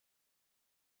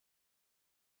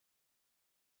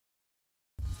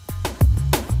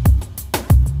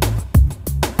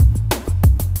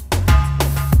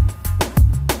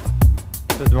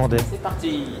demander. C'est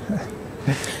parti.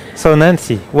 So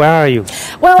Nancy, where are you?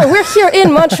 Well, we're here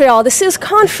in Montreal. This is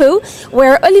Confu,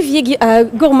 where Olivier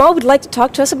Gourmand would like to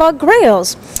talk to us about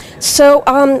Grails. So,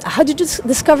 how did you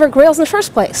discover Grails in the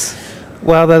first place?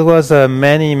 Well, that was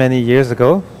many years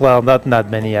ago. Well, not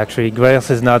many actually. Grails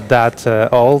is not that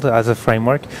old as a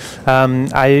framework.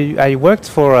 I worked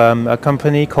for a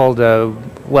company called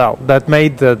that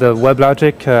made the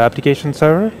WebLogic application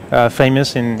server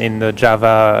famous in the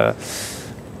Java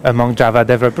among Java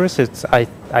developers.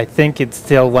 I think it's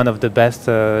still one of the best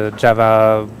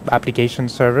Java application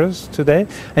servers today.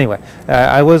 Anyway,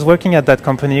 I was working at that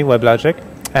company, WebLogic.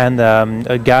 And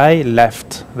a guy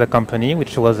left the company,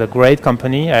 which was a great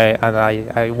company, and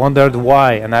I wondered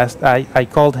why. And I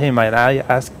called him and I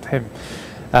asked him.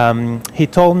 He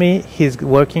told me he's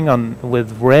working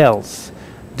with Rails.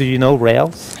 Do you know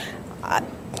Rails?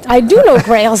 I do know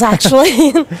Grails,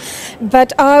 actually.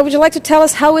 But would you like to tell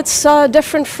us how it's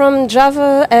different from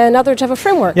Java and other Java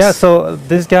frameworks? Yeah, so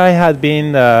this guy had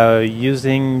been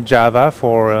using Java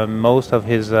for most of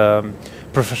his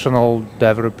professional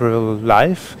developer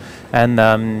life, and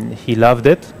he loved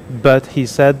it, but he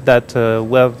said that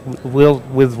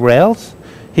with Rails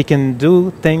he can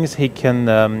do things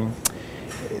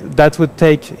that would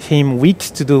take him weeks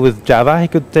to do with Java. He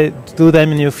could do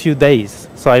them in a few days.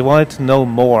 So I wanted to know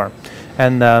more,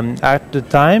 and at the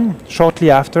time,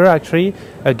 shortly after, actually,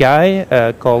 a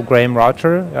guy called Graham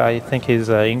Rocher, I think he's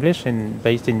English and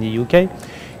based in the UK,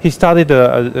 he started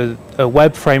a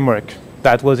web framework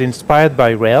that was inspired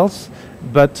by Rails,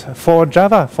 but for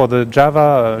Java, for the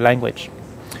Java language.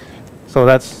 So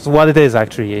that's what it is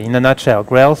actually, in a nutshell.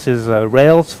 Grails is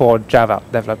Rails for Java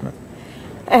development.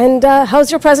 And how's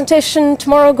your presentation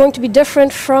tomorrow going to be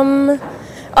different from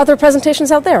other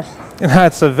presentations out there?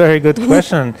 That's a very good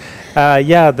question.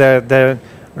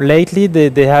 Lately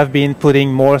they have been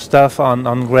putting more stuff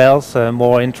on Grails,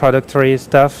 more introductory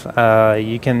stuff.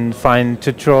 You can find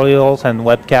tutorials and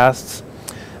webcasts,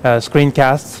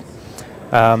 screencasts.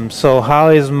 So how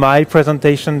is my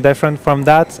presentation different from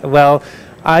that? Well,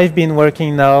 I've been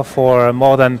working now for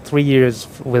more than 3 years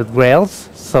with Grails,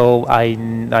 so I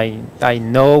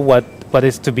know what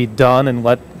is to be done and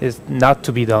what is not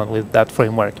to be done with that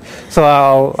framework. So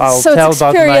I'll so tell it's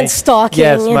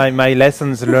about my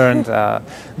lessons learned.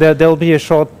 There'll be a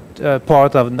short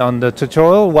part on the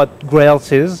tutorial what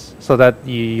Grails is, so that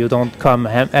you don't come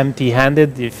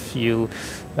empty-handed. If you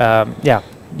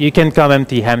you can come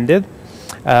empty-handed.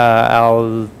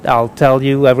 I'll tell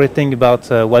you everything about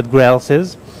what Grails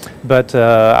is, but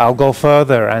I'll go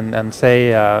further and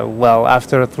say, well,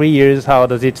 after 3 years, how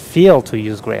does it feel to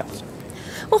use Grails?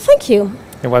 Well, thank you.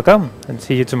 You're welcome, and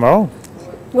see you tomorrow.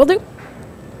 Will do.